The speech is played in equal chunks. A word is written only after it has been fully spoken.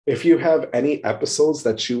If you have any episodes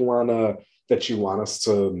that you want us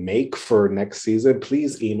to make for next season,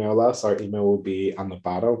 please email us. Our email will be on the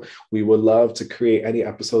bottom. We would love to create any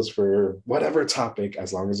episodes for whatever topic,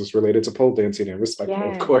 as long as it's related to pole dancing and respectful,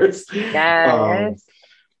 of Yes. course. Um, Yes.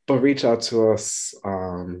 but reach out to us.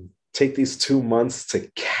 Take these 2 months to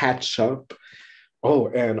catch up. Oh,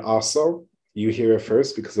 and also, you hear it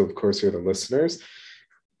first because, of course, you're the listeners.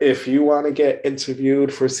 If you want to get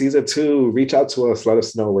interviewed for season two, reach out to us. Let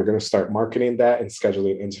us know. We're going to start marketing that and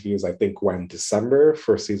scheduling interviews, I think, when December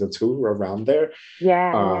for season two, around there.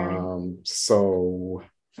 Yeah, yeah. So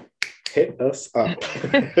hit us up.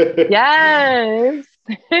 Yes.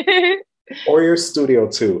 Or your studio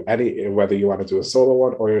too. Any whether you want to do a solo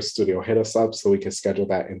one or your studio, hit us up so we can schedule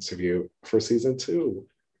that interview for season two.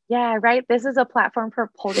 Yeah, right. This is a platform for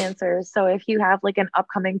pole dancers. So if you have like an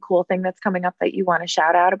upcoming cool thing that's coming up that you want to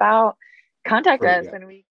shout out about, contact For us yeah. and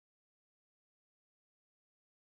we